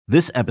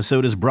This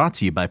episode is brought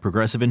to you by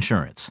Progressive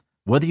Insurance.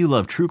 Whether you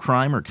love true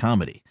crime or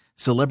comedy,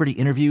 celebrity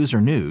interviews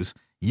or news,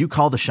 you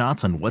call the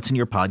shots on what's in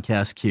your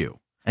podcast queue.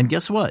 And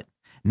guess what?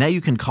 Now you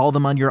can call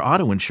them on your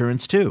auto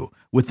insurance too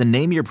with the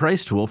Name Your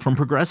Price tool from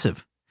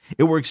Progressive.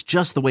 It works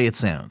just the way it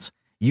sounds.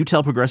 You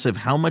tell Progressive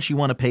how much you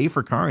want to pay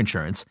for car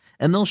insurance,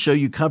 and they'll show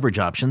you coverage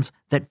options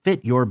that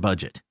fit your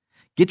budget.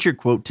 Get your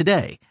quote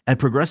today at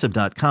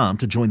Progressive.com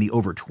to join the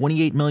over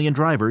 28 million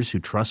drivers who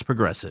trust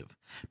Progressive.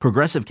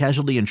 Progressive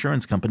Casualty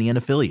Insurance Company and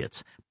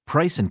Affiliates.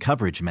 Price and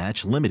coverage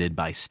match limited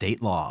by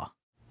state law.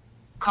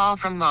 Call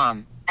from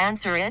mom.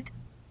 Answer it.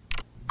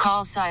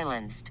 Call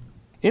silenced.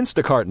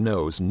 Instacart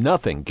knows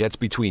nothing gets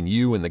between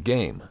you and the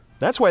game.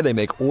 That's why they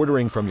make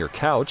ordering from your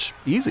couch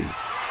easy.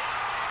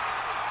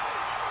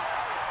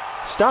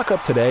 Stock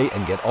up today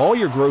and get all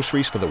your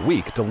groceries for the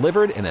week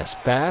delivered in as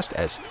fast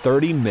as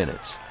 30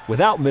 minutes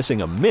without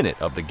missing a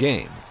minute of the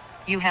game.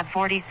 You have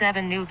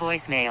 47 new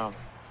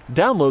voicemails.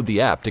 Download the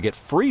app to get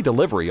free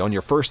delivery on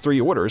your first 3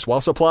 orders while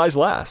supplies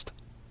last.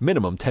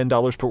 Minimum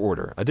 $10 per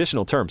order.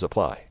 Additional terms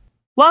apply.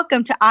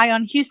 Welcome to Eye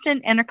on Houston,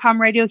 Intercom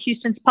Radio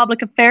Houston's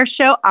public affairs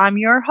show. I'm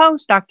your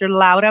host, Dr.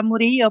 Laura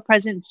Murillo,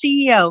 President and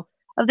CEO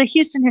of the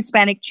Houston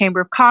Hispanic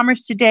Chamber of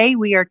Commerce. Today,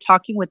 we are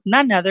talking with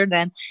none other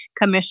than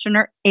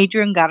Commissioner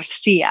Adrian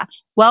Garcia.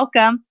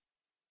 Welcome.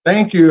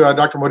 Thank you,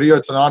 Dr. Murillo.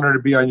 It's an honor to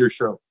be on your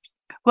show.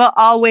 Well,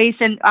 always.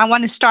 And I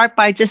want to start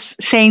by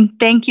just saying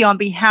thank you on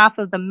behalf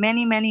of the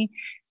many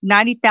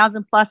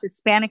 90,000 plus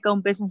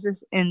Hispanic-owned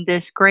businesses in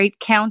this great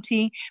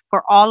county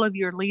for all of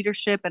your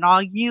leadership and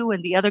all you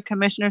and the other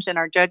commissioners and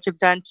our judge have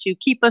done to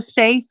keep us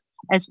safe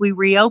as we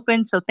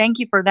reopen. So thank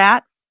you for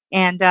that.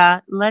 And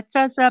let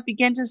us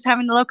begin just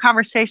having a little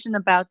conversation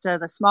about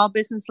the small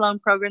business loan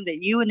program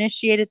that you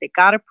initiated that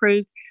got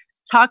approved.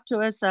 Talk to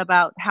us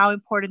about how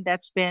important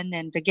that's been.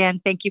 And again,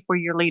 thank you for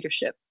your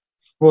leadership.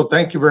 Well,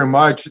 thank you very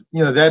much.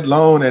 You know, that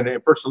loan, and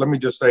first, let me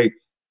just say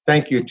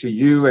thank you to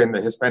you and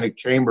the Hispanic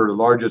Chamber, the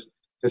largest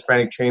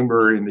Hispanic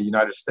chamber in the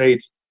United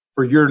States,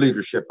 for your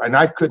leadership. And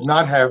I could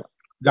not have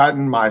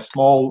gotten my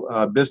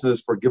small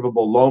business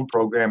forgivable loan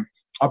program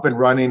up and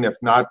running if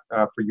not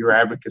for your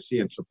advocacy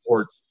and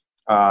support,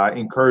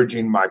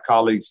 encouraging my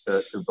colleagues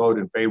to vote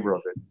in favor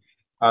of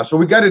it. So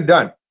we got it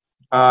done.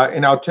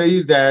 And I'll tell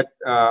you that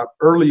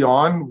early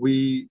on,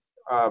 we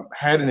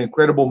had an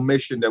incredible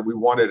mission that we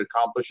wanted to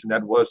accomplish, and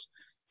that was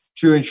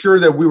to ensure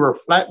that we were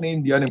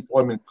flattening the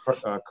unemployment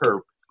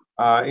curve,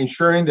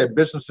 ensuring that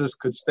businesses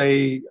could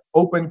stay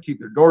open, keep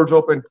their doors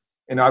open,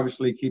 and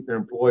obviously keep their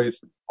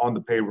employees on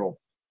the payroll.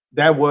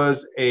 That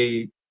was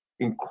an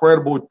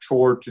incredible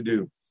chore to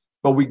do,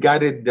 but we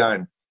got it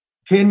done.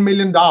 $10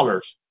 million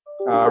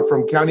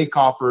from county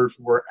coffers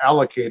were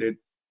allocated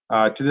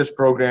to this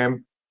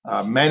program,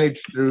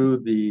 managed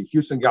through the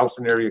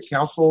Houston-Galveston Area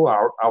Council,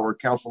 our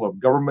Council of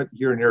Government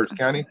here in Harris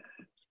County.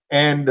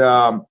 And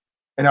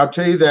I'll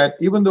tell you that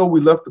even though we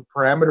left the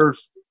parameters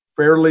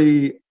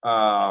fairly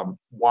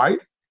wide,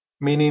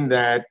 meaning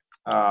that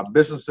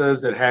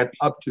businesses that had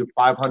up to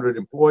 500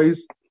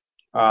 employees,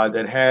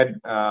 that had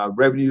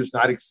revenues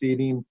not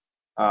exceeding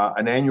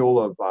an annual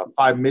of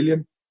 $5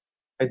 million,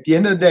 at the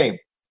end of the day,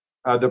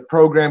 the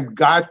program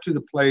got to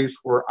the place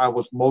where I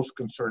was most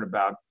concerned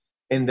about,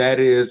 and that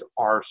is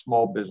our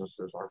small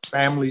businesses, our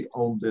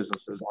family-owned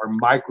businesses, our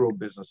micro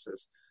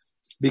businesses,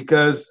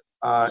 because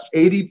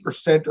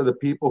 80% of the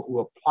people who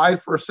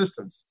applied for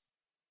assistance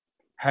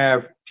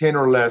have 10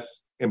 or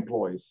less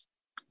employees.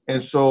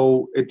 And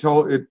so it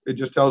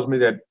just tells me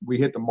that we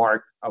hit the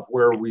mark of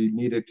where we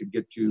needed to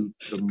get to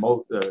the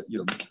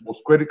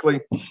most critically,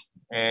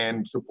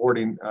 and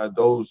supporting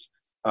those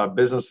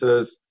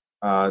businesses.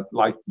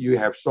 Like you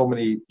have so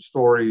many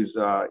stories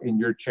in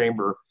your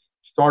chamber,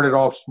 started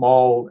off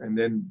small, and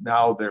then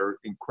now they're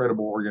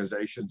incredible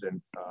organizations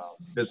and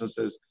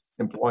businesses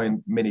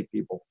employing many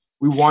people.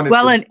 We wanted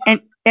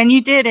and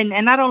you did,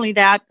 and not only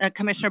that,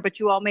 Commissioner,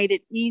 but you all made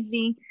it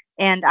easy.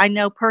 And I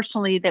know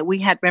personally that we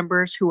had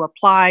members who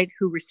applied,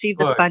 who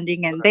received the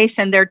funding, and they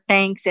send their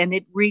thanks, and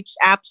it reached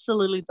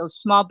absolutely those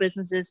small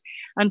businesses.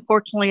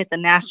 Unfortunately, at the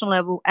national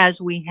level,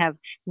 as we have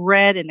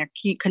read and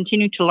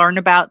continue to learn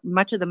about,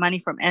 much of the money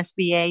from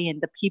SBA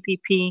and the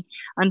PPP,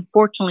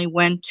 unfortunately,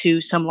 went to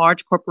some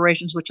large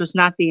corporations, which was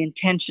not the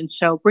intention.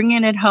 So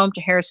bringing it home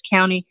to Harris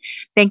County,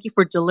 thank you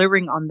for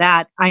delivering on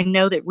that. I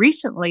know that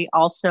recently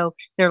also,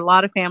 there are a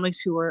lot of families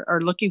who are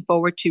looking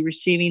forward to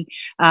receiving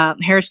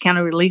Harris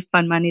County Relief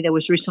Fund money that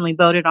was recently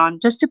voted on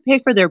just to pay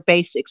for their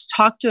basics.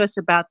 Talk to us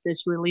about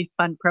this relief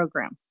fund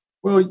program.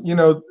 Well, you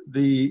know,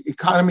 the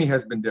economy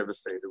has been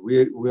devastated.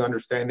 We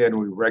understand that,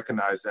 and we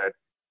recognize that.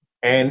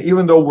 And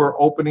even though we're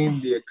opening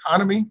the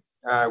economy,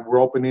 we're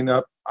opening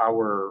up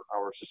our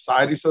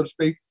society, so to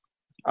speak,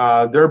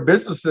 there are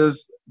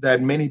businesses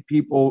that many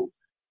people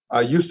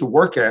used to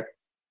work at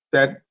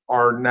that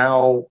are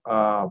now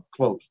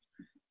closed.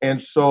 And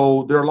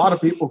so there are a lot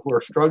of people who are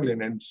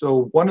struggling. And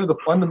so one of the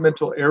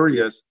fundamental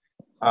areas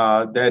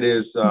that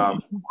is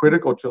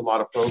critical to a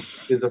lot of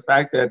folks is the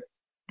fact that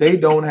they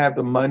don't have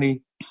the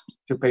money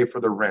to pay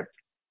for the rent.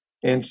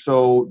 And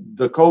so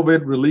the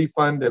COVID relief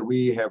fund that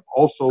we have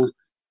also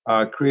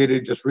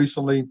created just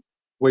recently,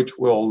 which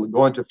will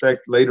go into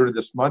effect later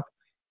this month,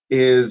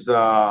 is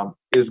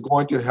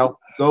going to help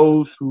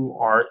those who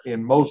are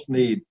in most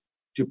need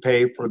to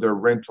pay for their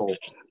rental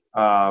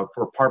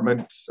for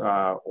apartments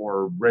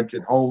or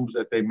rented homes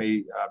that they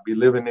may be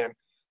living in.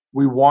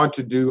 We want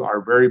to do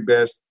our very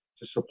best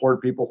to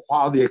support people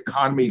while the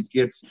economy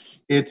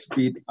gets its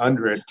feet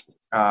under it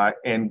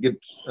and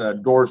gets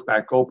doors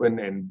back open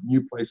and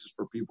new places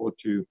for people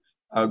to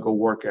go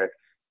work at.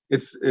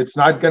 It's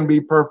not going to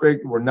be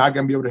perfect. We're not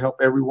going to be able to help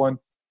everyone,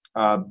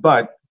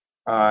 but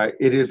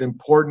it is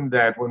important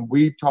that when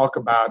we talk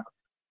about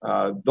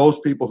those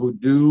people who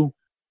do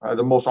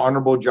the most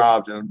honorable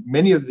jobs, and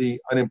many of the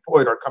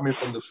unemployed are coming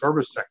from the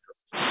service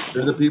sector.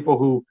 They're the people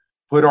who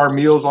put our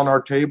meals on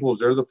our tables.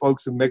 They're the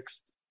folks who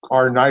mix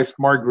our nice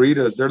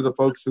margaritas. They're the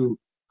folks who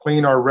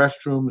clean our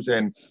restrooms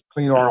and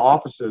clean our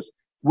offices.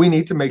 We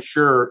need to make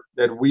sure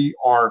that we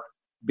are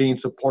being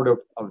supportive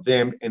of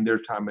them in their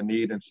time of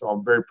need. And so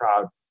I'm very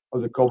proud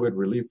of the COVID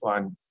Relief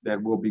Fund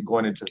that will be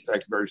going into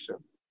effect very soon.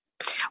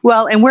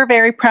 Well, and we're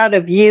very proud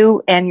of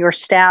you and your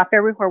staff.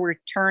 Everywhere we're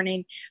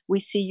turning, we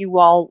see you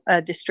all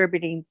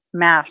distributing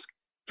masks,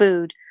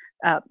 food,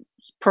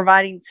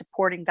 providing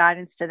support and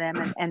guidance to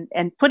them,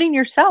 and putting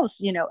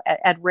yourselves,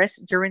 at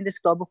risk during this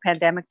global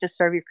pandemic to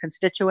serve your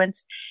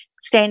constituents.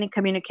 Staying in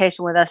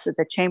communication with us at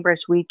the chamber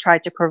as we try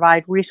to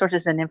provide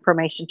resources and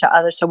information to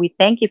others. So we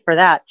thank you for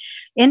that.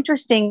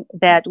 Interesting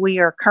that we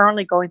are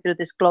currently going through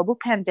this global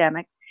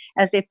pandemic.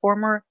 As a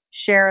former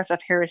sheriff of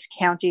Harris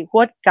County,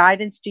 what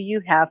guidance do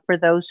you have for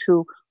those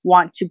who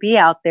want to be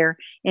out there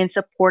in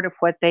support of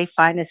what they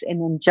find as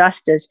an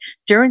injustice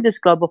during this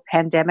global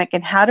pandemic,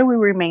 and how do we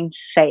remain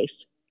safe?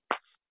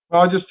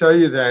 Well, I'll just tell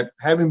you that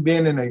having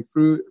been in a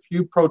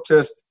few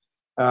protests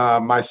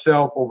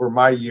myself over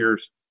my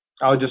years,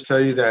 I'll just tell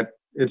you that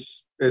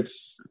it's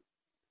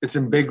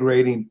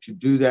invigorating to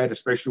do that,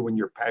 especially when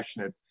you're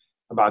passionate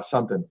about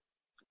something.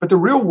 But the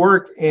real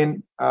work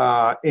in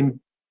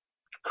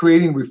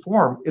creating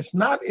reform, it's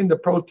not in the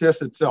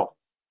protest itself.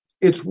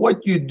 It's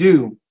what you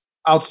do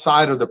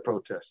outside of the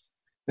protest.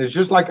 And it's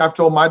just like I've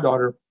told my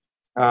daughter,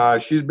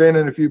 she's been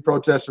in a few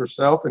protests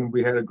herself, and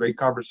we had a great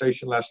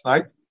conversation last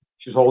night.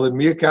 She's holding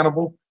me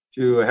accountable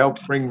to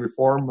help bring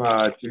reform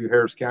to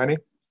Harris County.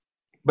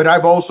 But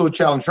I've also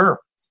challenged her.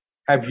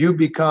 Have you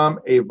become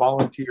a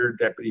volunteer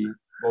deputy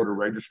voter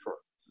registrar?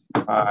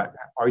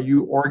 Are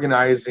you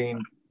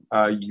organizing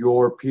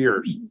your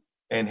peers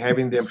and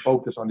having them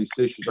focus on these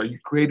issues? Are you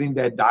creating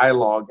that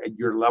dialogue at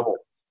your level?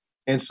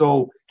 And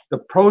so the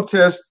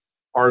protests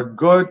are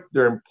good.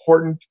 They're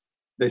important.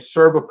 They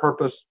serve a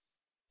purpose.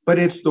 But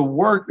it's the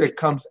work that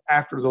comes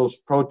after those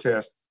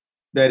protests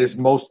that is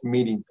most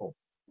meaningful.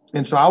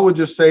 And so I would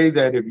just say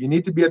that if you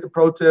need to be at the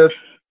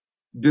protest,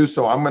 do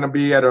so. I'm going to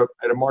be at a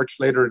march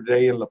later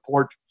today in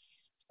LaPorte.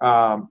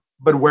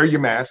 But wear your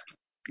mask.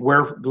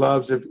 Wear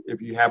gloves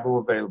if you have them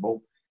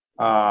available.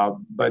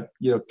 But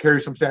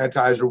carry some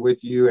sanitizer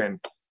with you and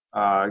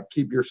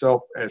keep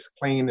yourself as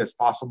clean as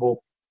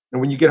possible. And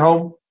when you get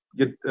home,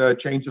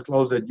 change the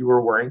clothes that you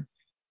were wearing.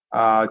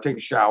 Take a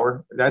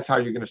shower. That's how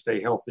you're going to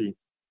stay healthy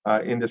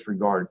in this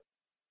regard.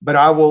 But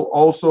I will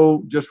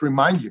also just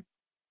remind you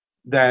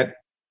that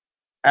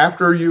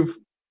after you've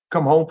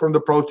come home from the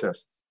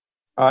protest,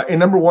 and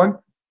number one,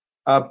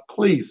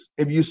 please,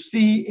 if you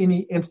see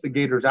any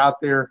instigators out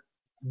there,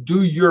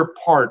 do your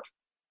part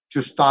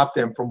to stop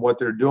them from what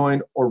they're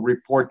doing or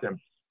report them.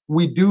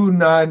 We do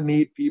not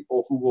need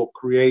people who will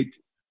create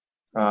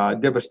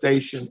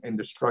devastation and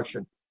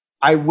destruction.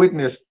 I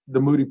witnessed the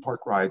Moody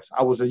Park riots.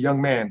 I was a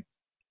young man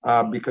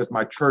because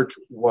my church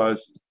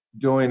was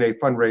doing a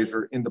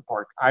fundraiser in the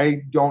park.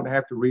 I don't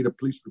have to read a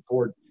police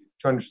report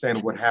to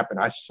understand what happened.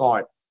 I saw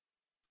it.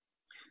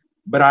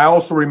 But I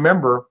also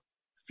remember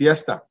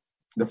Fiesta,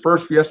 the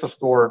first Fiesta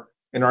store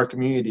in our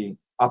community,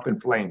 up in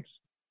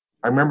flames.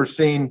 I remember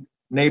seeing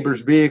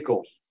neighbors'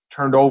 vehicles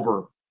turned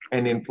over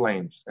and in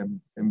flames and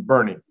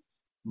burning,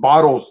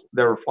 bottles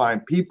that were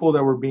flying, people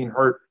that were being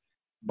hurt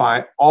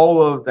by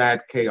all of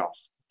that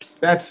chaos.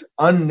 That's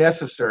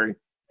unnecessary,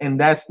 and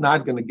that's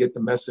not going to get the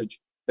message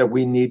that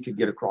we need to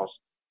get across.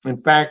 In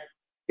fact,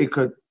 it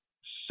could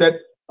set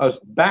us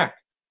back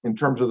in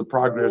terms of the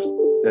progress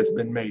that's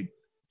been made.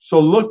 So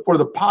look for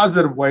the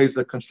positive ways,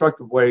 the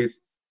constructive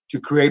ways to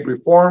create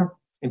reform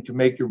and to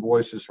make your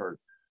voices heard.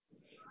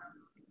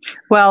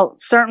 Well,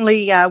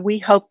 certainly we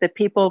hope that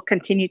people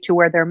continue to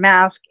wear their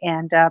mask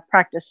and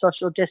practice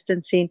social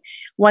distancing.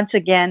 Once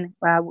again,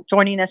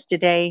 joining us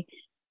today,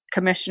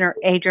 Commissioner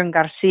Adrian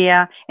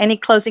Garcia. Any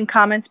closing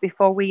comments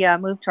before we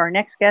move to our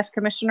next guest,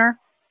 Commissioner?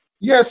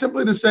 Yeah,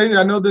 simply to say that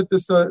I know that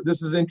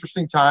this is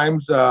interesting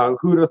times.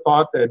 Who'd have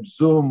thought that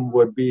Zoom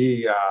would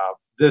be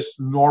this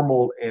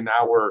normal in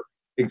our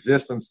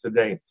existence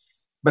today?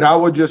 But I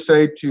would just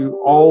say to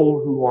all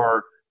who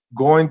are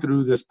going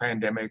through this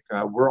pandemic,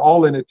 we're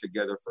all in it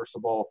together, first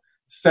of all.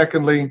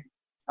 Secondly,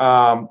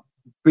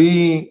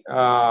 be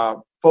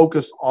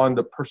focused on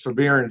the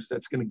perseverance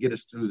that's going to get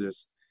us through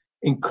this.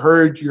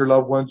 Encourage your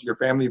loved ones, your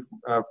family,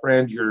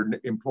 friends, your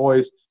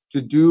employees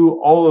to do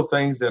all the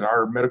things that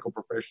our medical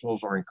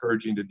professionals are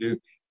encouraging to do.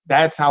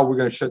 That's how we're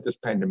going to shut this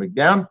pandemic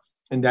down,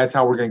 and that's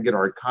how we're going to get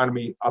our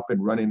economy up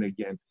and running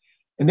again.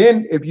 And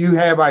then if you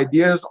have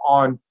ideas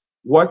on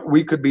what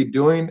we could be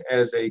doing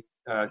as a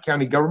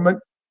county government,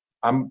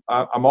 I'm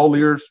all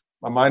ears.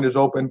 My mind is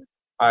open.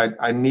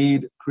 I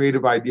need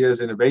creative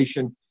ideas,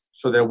 innovation,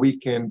 so that we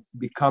can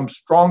become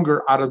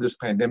stronger out of this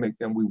pandemic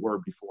than we were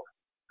before.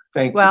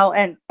 Thank you. Well,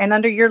 and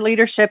under your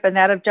leadership and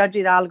that of Judge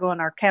Hidalgo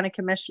and our county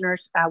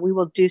commissioners, we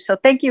will do so.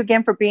 Thank you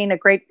again for being a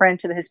great friend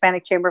to the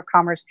Hispanic Chamber of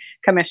Commerce,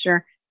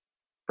 Commissioner.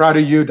 Proud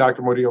of you,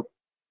 Dr. Murillo.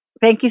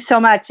 Thank you so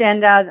much.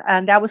 And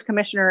that was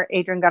Commissioner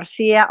Adrian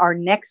Garcia. Our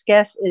next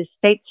guest is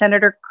State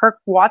Senator Kirk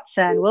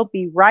Watson. We'll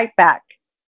be right back.